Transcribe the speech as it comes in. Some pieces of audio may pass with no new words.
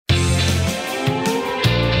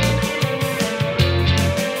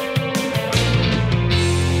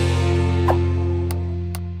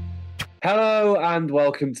And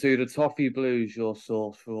welcome to the Toffee Blues, your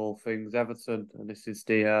source for all things Everton. And this is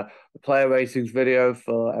the player ratings video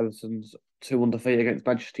for Everton's 2-1 defeat against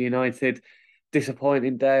Manchester United.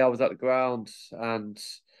 Disappointing day. I was at the ground and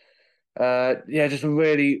yeah, just a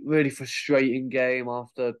really, really frustrating game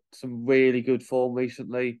after some really good form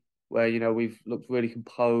recently, where we've looked really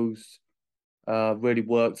composed, really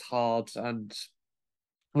worked hard, and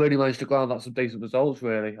really managed to ground out some decent results,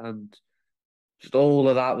 really. And just all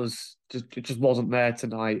of that was just it just wasn't there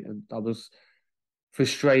tonight, and that was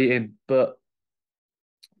frustrating. But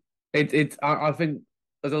I think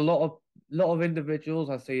there's a lot of individuals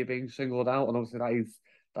I see being singled out, and obviously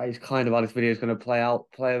that is kind of how this video is going to play out,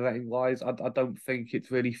 player rating wise. I don't think it's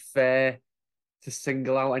really fair to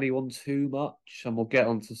single out anyone too much, and we'll get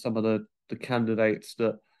onto some of the candidates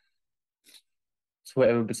that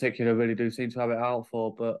Twitter in particular really do seem to have it out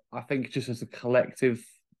for. But I think just as a collective,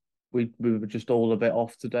 we were just all a bit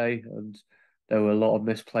off today, and there were a lot of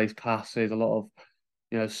misplaced passes, a lot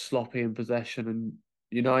of sloppy in possession, and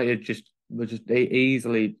United just were just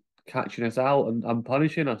easily catching us out and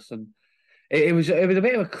punishing us, and it was a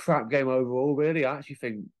bit of a crap game overall. Really, I actually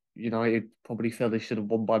think United probably feel they should have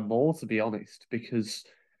won by more, to be honest, because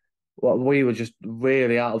we were just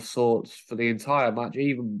really out of sorts for the entire match.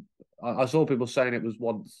 Even I saw people saying it was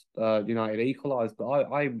once United equalised, but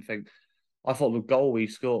I even think I thought the goal we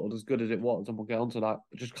scored, as good as it was, and we'll get onto that,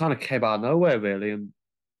 it just kind of came out of nowhere, really. And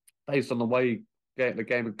based on the way the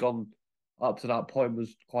game had gone up to that point,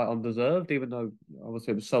 was quite undeserved, even though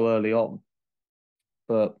obviously it was so early on.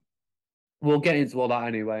 But we'll get into all that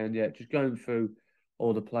anyway. And yeah, just going through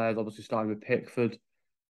all the players, obviously starting with Pickford.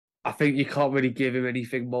 I think you can't really give him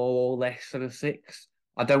anything more or less than a six.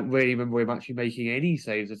 I don't really remember him actually making any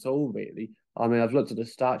saves at all, really. I mean, I've looked at the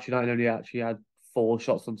stats. United only actually had 4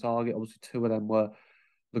 shots on target. Obviously, 2 of them were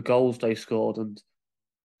the goals they scored. And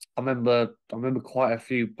I remember quite a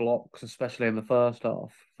few blocks, especially in the first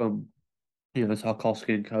half, from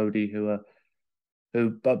Tarkowski and Cody, who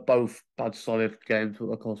both had solid games.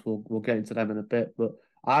 Of course, we'll get into them in a bit. But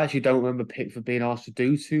I actually don't remember Pickford being asked to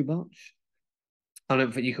do too much. I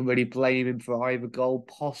don't think you can really blame him for either goal.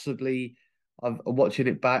 Possibly, I'm watching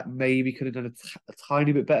it back, maybe could have done a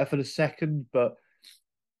tiny bit better for the second, but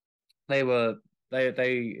they were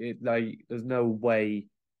there's no way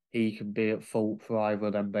he can be at fault for either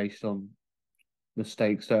of them based on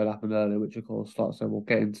mistakes that had happened earlier, which of course, like I said, we'll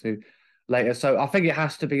get into later. So I think it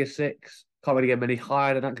has to be a six. Can't really get him any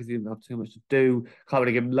higher than that because he didn't have too much to do. Can't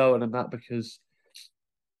really get him lower than that because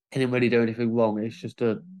he didn't really do anything wrong. It's just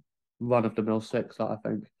a run of the mill six, that I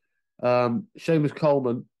think. Seamus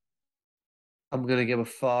Coleman, I'm going to give a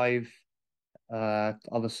five.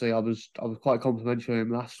 Obviously, I was quite complimentary of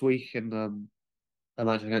him last week in the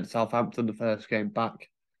match against Southampton, the first game back.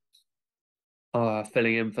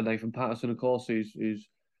 Filling in for Nathan Patterson, of course, who's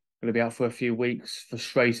going to be out for a few weeks,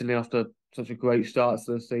 frustratingly after such a great start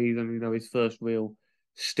to the season. His first real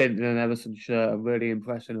stint in an Everton shirt, and really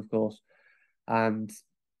impressive, of course. And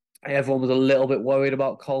everyone was a little bit worried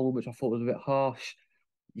about Coleman, which I thought was a bit harsh.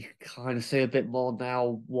 You can kind of see a bit more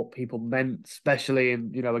now what people meant, especially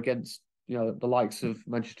in against the likes of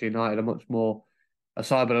Manchester United, are much more a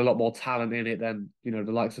side with a lot more talent in it than the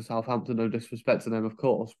likes of Southampton. No disrespect to them, of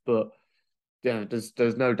course, but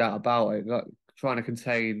there's no doubt about it. Like, trying to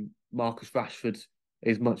contain Marcus Rashford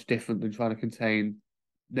is much different than trying to contain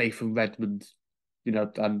Nathan Redmond.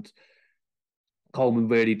 And Coleman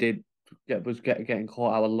really did getting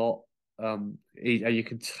caught out a lot. You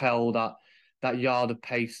can tell that yard of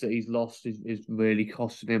pace that he's lost is really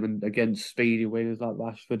costing him, and against speedy winners like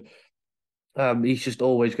Rashford, he's just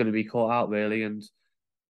always going to be caught out, really. And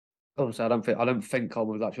obviously, I don't think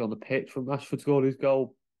Coleman was actually on the pitch when Rashford scored his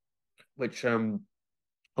goal, which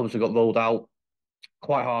obviously got rolled out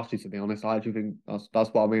quite harshly, to be honest. I actually think that's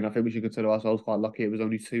what I mean. I think we should consider ourselves quite lucky it was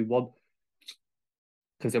only 2-1,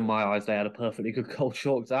 because in my eyes they had a perfectly good goal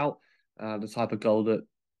chalked out, the type of goal that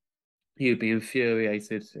you'd be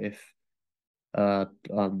infuriated if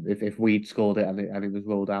we'd scored it and it was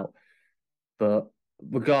rolled out. But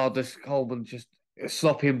regardless, Coleman just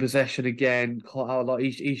sloppy in possession again, caught out a lot.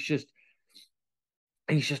 He's just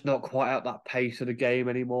not quite at that pace of the game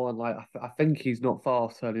anymore. And like I think he's not far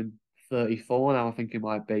off turning 34 now. I think he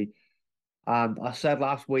might be. And I said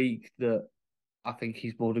last week that I think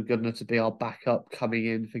he's more than good enough to be our backup coming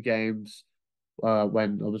in for games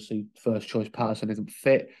when obviously first choice Patterson isn't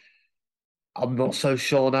fit. I'm not so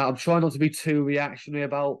sure now. I'm trying not to be too reactionary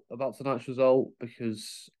about tonight's result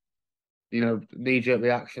because knee-jerk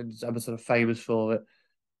reactions. Everton are famous for it.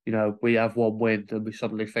 We have one win and we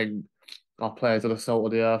suddenly think our players are the salt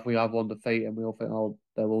of the earth. We have one defeat and we all think, oh,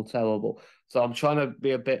 they're all terrible. So I'm trying to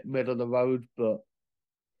be a bit middle of the road, but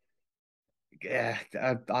yeah,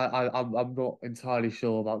 I'm not entirely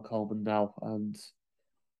sure about Coleman now, and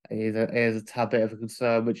it is a tad bit of a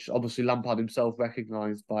concern, which obviously Lampard himself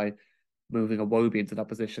recognised by moving Iwobi into that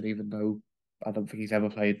position, even though I don't think he's ever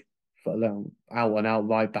played for out and out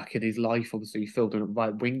right back in his life. Obviously, he filled in at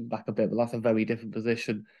right wing back a bit, but that's a very different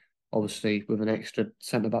position, obviously, with an extra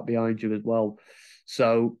centre back behind you as well.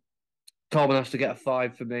 So Coleman has to get a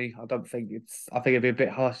 5 for me. I think it'd be a bit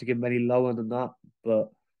harsh to give him any lower than that, but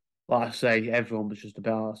like I say, everyone was just a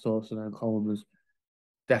bit out of sorts, and then Coleman was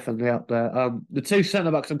definitely up there. The two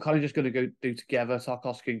centre backs I'm kind of just going to go do together,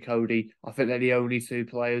 Tarkowski and Cody. I think they're the only two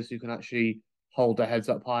players who can actually hold their heads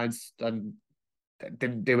up high and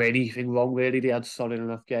didn't do anything wrong really. They had solid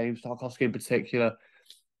enough games. Tarkowski in particular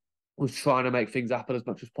was trying to make things happen as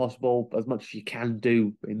much as possible, as much as you can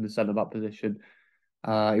do in the centre back position. He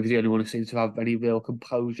was the only one who seemed to have any real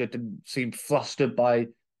composure. Didn't seem flustered by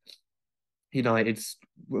United's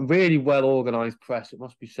really well organised press. It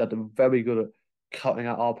must be said they were very good at cutting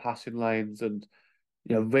out our passing lanes and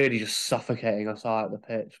really just suffocating us out at the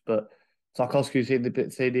pitch. But Tarkowski seemed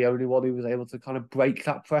the only one who was able to kind of break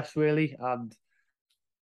that press really, and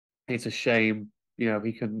it's a shame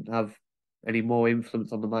he couldn't have any more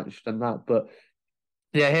influence on the match than that. But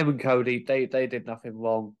yeah, him and Cody, they did nothing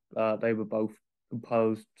wrong. They were both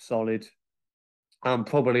composed, solid, and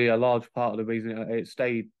probably a large part of the reason it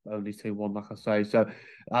stayed only 2-1, like I say. So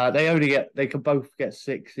they can both get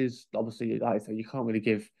sixes. Obviously, like I say, you can't really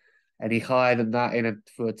give any higher than that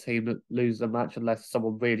for a team that loses a match unless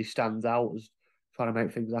someone really stands out as trying to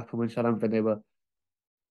make things happen, which I don't think they were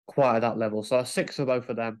quite at that level. So a 6 for both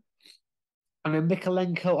of them. And then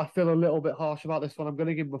Mikalenko, I feel a little bit harsh about this one. I'm going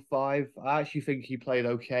to give him a 5. I actually think he played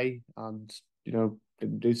okay and,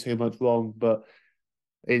 didn't do too much wrong, but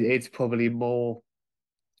it's probably more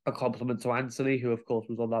a compliment to Anthony, who of course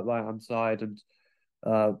was on that right hand side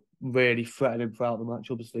and really threatened him throughout the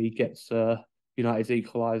match. Obviously, he gets United's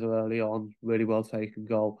equaliser early on, really well taken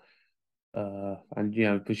goal, and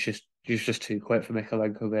it was just too quick for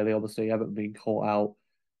Mikalenko. Really, obviously, he haven't been caught out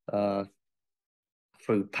uh,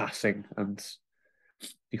 through passing, and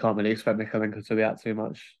you can't really expect Mikalenko to react too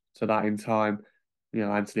much to that in time.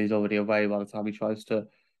 Anthony's already away by the time he tries to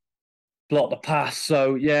block the pass.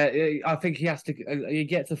 So yeah, I think he has to. He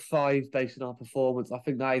gets a 5 based on our performance. I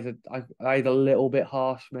think that is a little bit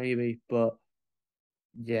harsh, maybe, but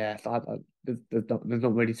yeah, there's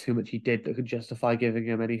not really too much he did that could justify giving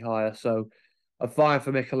him any higher. So a 5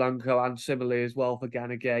 for Mikalenko and similarly as well for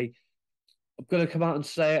Ganagay. I'm gonna come out and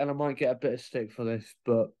say it, and I might get a bit of stick for this,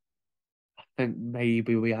 but I think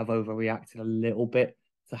maybe we have overreacted a little bit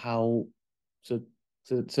to how to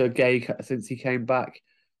Gay since he came back,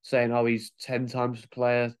 saying, "Oh, he's 10 times the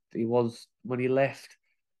player he was when he left."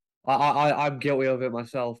 I'm guilty of it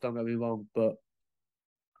myself. Don't get me wrong, but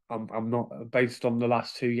I'm not based on the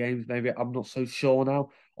last 2 games. Maybe I'm not so sure now.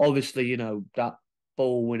 Obviously, that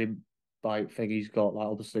ball winning bite thing he's got, like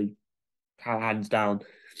obviously hands down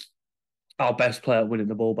our best player winning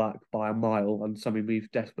the ball back by a mile and something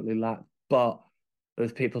we've desperately lacked. But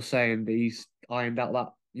there's people saying that he's ironed out that,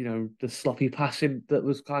 the sloppy passing that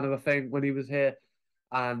was kind of a thing when he was here.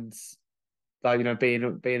 And that, being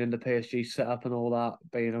in the PSG setup and all that,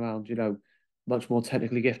 being around, much more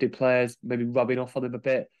technically gifted players, maybe rubbing off on him a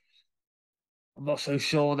bit. I'm not so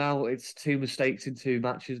sure now. It's 2 mistakes in 2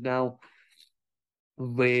 matches now.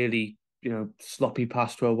 Really, sloppy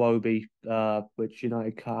pass to Iwobi, which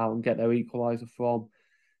United cut out and get their equaliser from.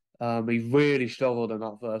 He really struggled in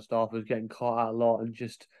that first half, was getting caught out a lot, and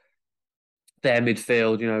just their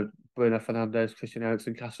midfield, Bruno Fernandes, Christian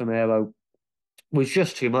Eriksen, Casemiro, was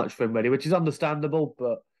just too much for him, really, which is understandable,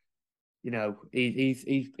 but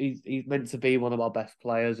he's meant to be one of our best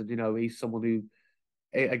players, and he's someone who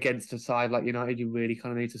against a side like United, you really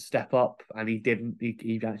kind of need to step up, and he didn't.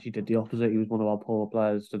 He actually did the opposite. He was one of our poorer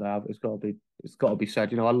players today. It's got to be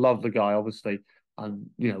said. I love the guy, obviously, and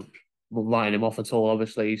not writing him off at all.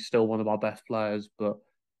 Obviously, he's still one of our best players, but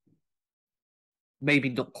maybe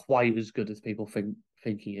not quite as good as people think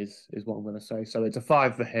he is what I'm going to say. So it's a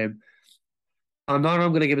 5 for him. I know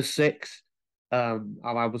I'm going to give a 6. And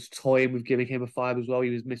I was toying with giving him a 5 as well.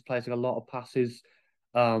 He was misplacing a lot of passes.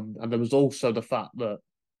 And there was also the fact that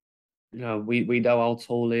we know how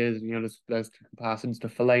tall he is. There's comparisons to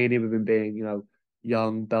Fellaini with him being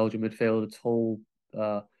young Belgian midfielder, tall,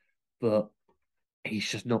 but he's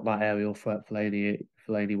just not that aerial threat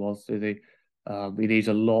Fellaini was, is he? He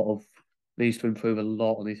needs to improve a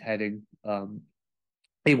lot on his heading.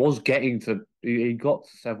 He got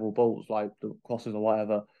to several balls like the crosses or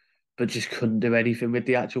whatever, but just couldn't do anything with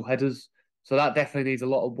the actual headers. So that definitely needs a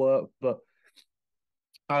lot of work. But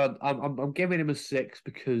I'm giving him a six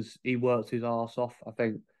because he worked his arse off. I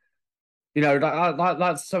think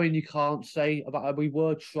that's something you can't say about. We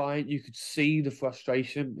were trying. You could see the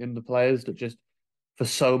frustration in the players that just for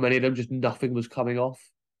so many of them, just nothing was coming off.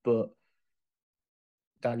 But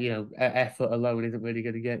that effort alone isn't really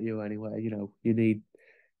going to get you anywhere. You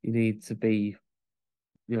need to be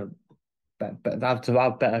you know have to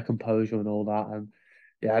have better composure and all that. And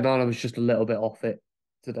yeah, Nana was just a little bit off it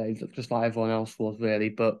today, just like everyone else was really.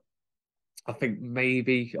 But I think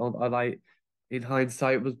maybe like in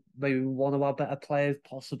hindsight was maybe one of our better players,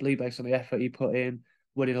 possibly based on the effort he put in,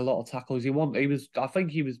 winning a lot of tackles. I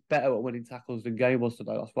think he was better at winning tackles than Gay was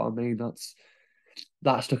today. That's what I mean.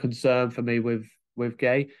 That's the concern for me with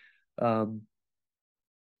Gay. Um,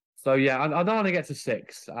 so yeah, I know to get to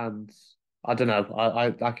six, and I don't know.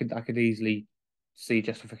 I could easily see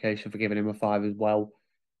justification for giving him a five as well.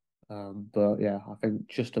 But yeah, I think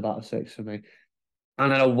just about a six for me.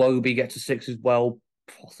 And then a Wobie gets a six as well,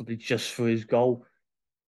 possibly just for his goal.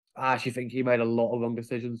 I actually think he made a lot of wrong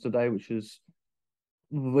decisions today, which is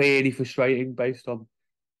really frustrating based on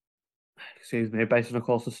of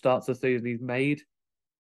course the starts of the season he's made.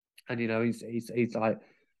 And he's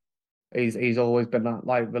always been that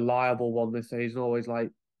like reliable one this season, always like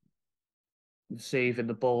receiving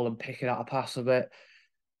the ball and picking out a pass of it.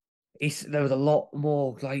 There was a lot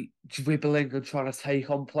more like dribbling and trying to take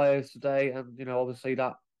on players today, and obviously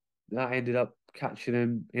that ended up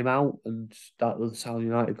catching him out, and that was how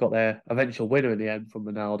United got their eventual winner in the end from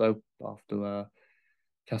Ronaldo after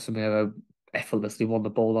Casemiro effortlessly won the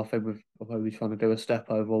ball off him with although he was trying to do a step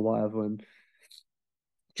over or whatever, and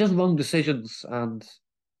just wrong decisions. And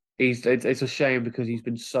it's a shame because he's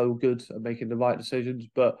been so good at making the right decisions,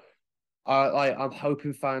 but I'm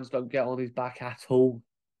hoping fans don't get on his back at all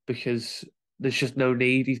because there's just no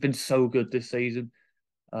need. He's been so good this season.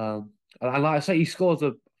 And like I say, he scores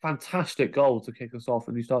a fantastic goal to kick us off,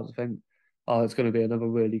 and you start to think, oh, it's going to be another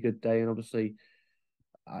really good day. And obviously,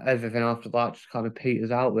 everything after that just kind of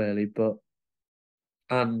peters out, really.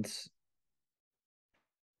 And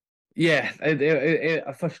yeah,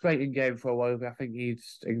 a frustrating game for a while. I think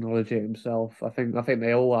he's acknowledged it himself. I think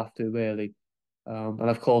they all have to really. And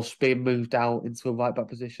of course, being moved out into a right back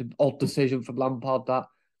position, odd decision from Lampard. That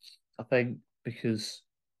I think because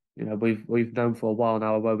we've known for a while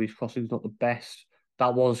now Iwobi's crossing's not the best.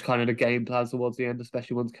 That was kind of the game plan towards the end,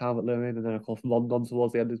 especially once Calvert-Lewin and then of course London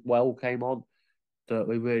towards the end as well came on. That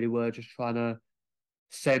we really were just trying to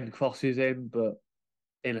send crosses in, but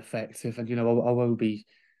ineffective. And Iwobi,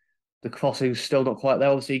 the crossing's still not quite there.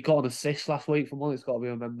 Obviously, he got an assist last week from one. It's got to be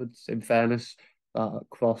remembered. In fairness, that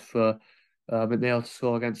cross for McNeil to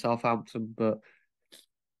score against Southampton, but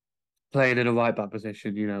playing in a right back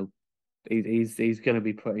position, he's going to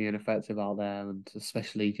be pretty ineffective out there, and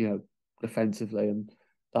especially defensively, and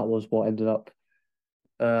that was what ended up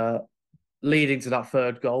uh, leading to that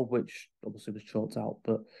third goal, which obviously was chalked out.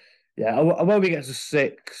 But yeah, Iwobi gets a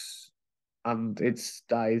six, and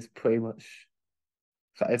that is pretty much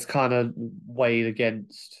it's kind of weighed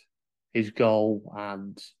against his goal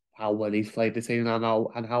and how well he's played this season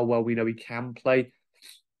and how well we know he can play.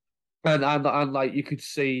 And like you could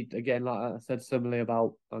see again, like I said similarly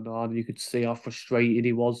about Anand, you could see how frustrated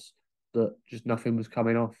he was that just nothing was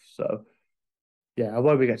coming off. So yeah, I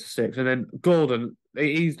won't be get to six. And then Gordon,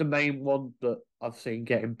 he's the main one that I've seen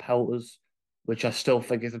getting pelters, which I still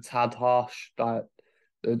think is a tad harsh. That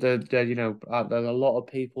there's a lot of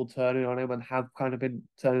people turning on him and have kind of been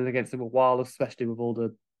turning against him a while, especially with all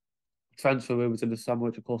the transfer rumors in the summer,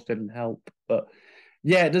 which of course didn't help. But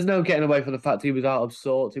yeah, there's no getting away from the fact he was out of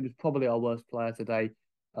sorts. He was probably our worst player today.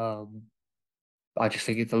 Um, I just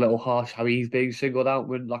think it's a little harsh how he's being singled out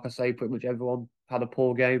when, like I say, pretty much everyone had a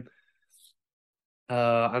poor game.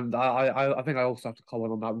 And I think I also have to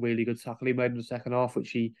comment on that really good tackle he made in the second half,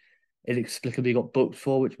 which he inexplicably got booked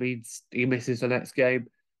for, which means he misses the next game.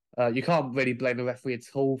 You can't really blame the referee at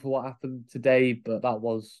all for what happened today, but that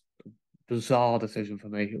was a bizarre decision for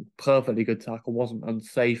me. Perfectly good tackle, wasn't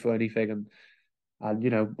unsafe or anything, and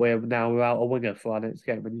we're out a winger for our next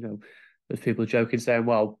game, and there's people joking saying,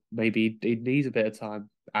 well, maybe he needs a bit of time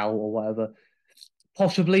out or whatever.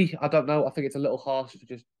 Possibly, I don't know. I think it's a little harsh to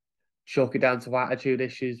just chalk it down to attitude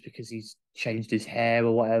issues because he's changed his hair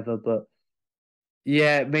or whatever. But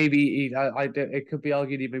yeah, maybe it could be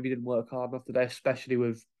argued he maybe didn't work hard enough today, especially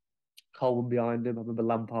with Coleman behind him. I remember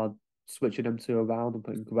Lampard switching them two around and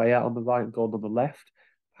putting Gray out on the right and Gordon on the left,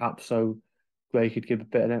 perhaps so Gray could give a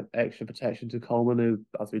bit of extra protection to Coleman, who,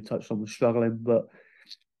 as we touched on, was struggling. But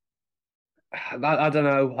I don't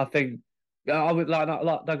know. I think I would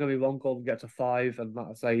don't get me wrong. Gordon gets a five, and like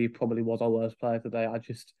I say, he probably was our worst player today. I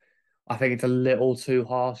just I think it's a little too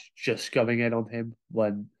harsh just going in on him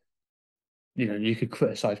when you could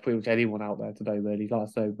criticise pretty much anyone out there today, really. Like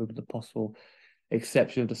I say, with the possible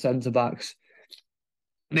exception of the centre backs.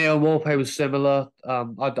 Neil Warpay was similar. I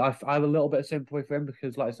have a little bit of sympathy for him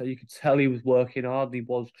because, like I say, you could tell he was working hard and he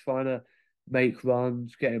was trying to make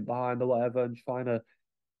runs, getting behind or whatever, and trying to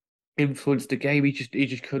influence the game. He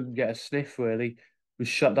just couldn't get a sniff. Really, was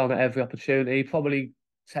shut down at every opportunity. Probably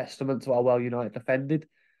testament to how well United defended.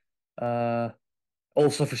 Uh,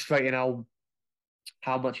 Also frustrating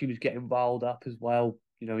how much he was getting riled up as well.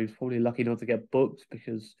 He was probably lucky not to get booked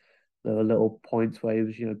because there were little points where he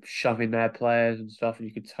was, shoving their players and stuff, and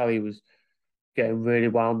you could tell he was getting really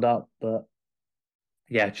wound up. But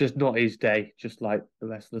yeah, just not his day, just like the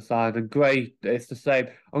rest of the side. And Gray, it's the same.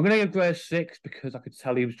 I'm going to give Gray a 6 because I could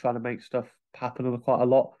tell he was trying to make stuff happen quite a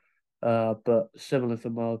lot. But similar to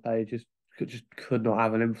Mopé, just could not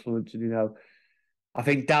have an influence. And I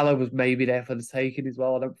think Dallo was maybe there for the taking as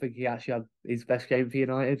well. I don't think he actually had his best game for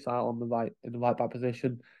United, so out on the right in the right back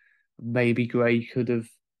position. Maybe Gray could have,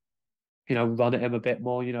 run at him a bit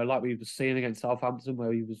more. Like we were seeing against Southampton,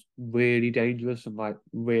 where he was really dangerous and like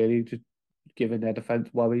really just giving their defence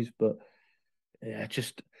worries. But yeah,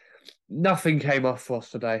 just nothing came off for us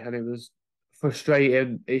today, and it was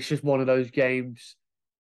frustrating. It's just one of those games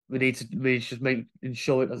we need to just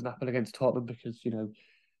ensure it doesn't happen against Tottenham because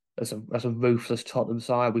as a ruthless Tottenham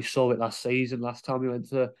side. We saw it last season, last time we went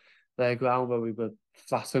to their ground where we were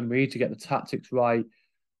flat me to get the tactics right.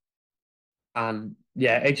 And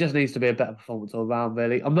yeah, it just needs to be a better performance all around,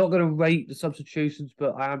 really. I'm not going to rate the substitutions,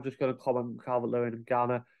 but I am just going to comment on Calvert-Lewin and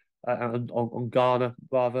Garner, on Garner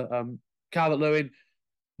rather. Calvert-Lewin,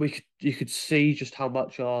 you could see just how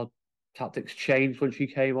much our tactics changed when she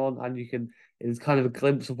came on, and it's kind of a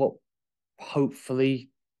glimpse of what hopefully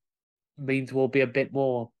means we'll be a bit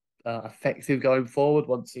more effective going forward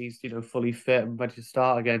once he's fully fit and ready to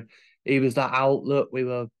start again. He was that outlet. We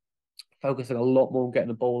were focusing a lot more on getting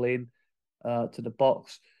the ball in to the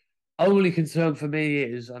box. Only concern for me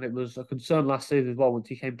is, and it was a concern last season as well, once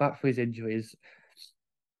he came back from his injuries,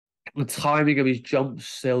 the timing of his jumps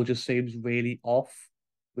still just seems really off,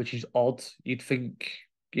 which is odd. You'd think,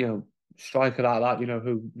 striker like that,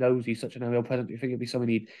 who knows he's such an aerial presence, you think it'd be something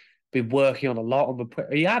he'd be working on a lot on the.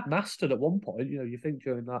 He had mastered at one point, you think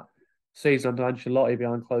during that season under Ancelotti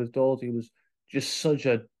behind closed doors, he was just such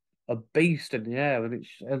a beast in the air, and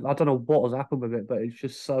I don't know what has happened with it, but it's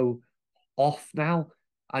just so off now,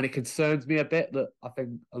 and it concerns me a bit that I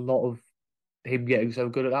think a lot of him getting so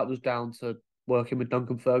good at that was down to working with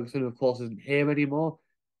Duncan Ferguson, who of course isn't here anymore.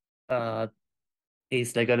 Uh,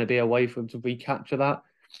 is there going to be a way for him to recapture that?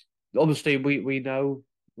 Obviously, we know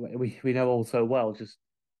all so well just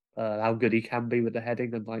how good he can be with the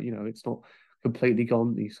heading, and it's not completely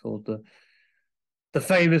gone. He scored the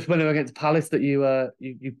famous winner against Palace that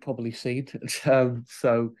you've probably seen.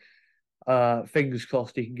 So fingers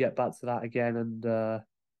crossed he can get back to that again. And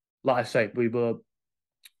like I say,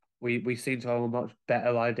 we seem to have a much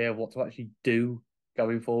better idea of what to actually do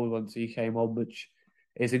going forward once he came on, which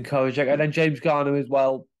is encouraging. And then James Garner as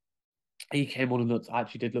well. He came on and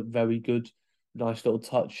actually did look very good. Nice little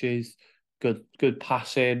touches, good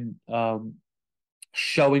passing,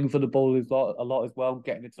 showing for the ball a lot as well,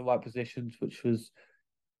 getting into the right positions, which was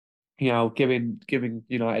giving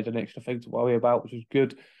United an extra thing to worry about, which was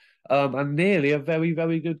good. And nearly a very,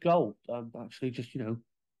 very good goal. Actually, just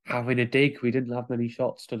having a dig. We didn't have many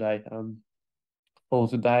shots today.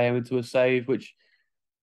 Balls and Dyer into a save, which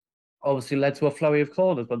obviously led to a flurry of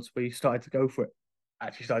corners once we started to go for it.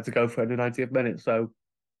 Actually, started to go for it in the 90th minute. So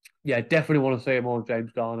yeah, definitely want to see more of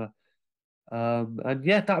James Garner. And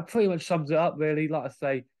yeah, that pretty much sums it up, really. Like I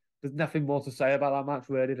say, there's nothing more to say about that match,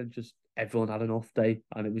 really, than just everyone had an off day.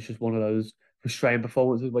 And it was just one of those frustrating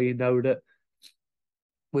performances where you know that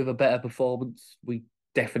with a better performance, we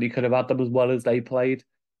definitely could have had them as well as they played.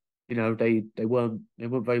 They weren't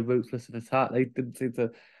very ruthless in attack. They didn't seem to.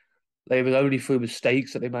 They were only through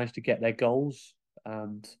mistakes that they managed to get their goals.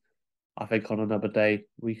 And I think on another day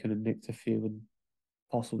we could have nicked a few and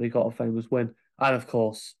possibly got a famous win. And of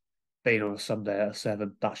course, being on a Sunday at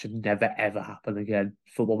 7, that should never ever happen again.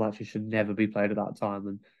 Football matches should never be played at that time,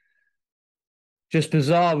 and just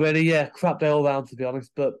bizarre, really. Yeah, crap day all round, to be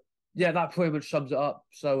honest. But yeah, that pretty much sums it up.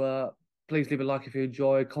 So please leave a like if you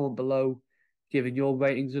enjoyed. Comment below, giving your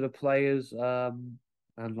ratings of the players. And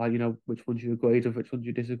which ones you agreed with, which ones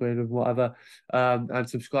you disagreed with, whatever. And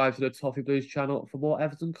subscribe to the Toffee Blues channel for more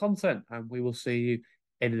Everton content. And we will see you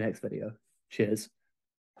in the next video. Cheers.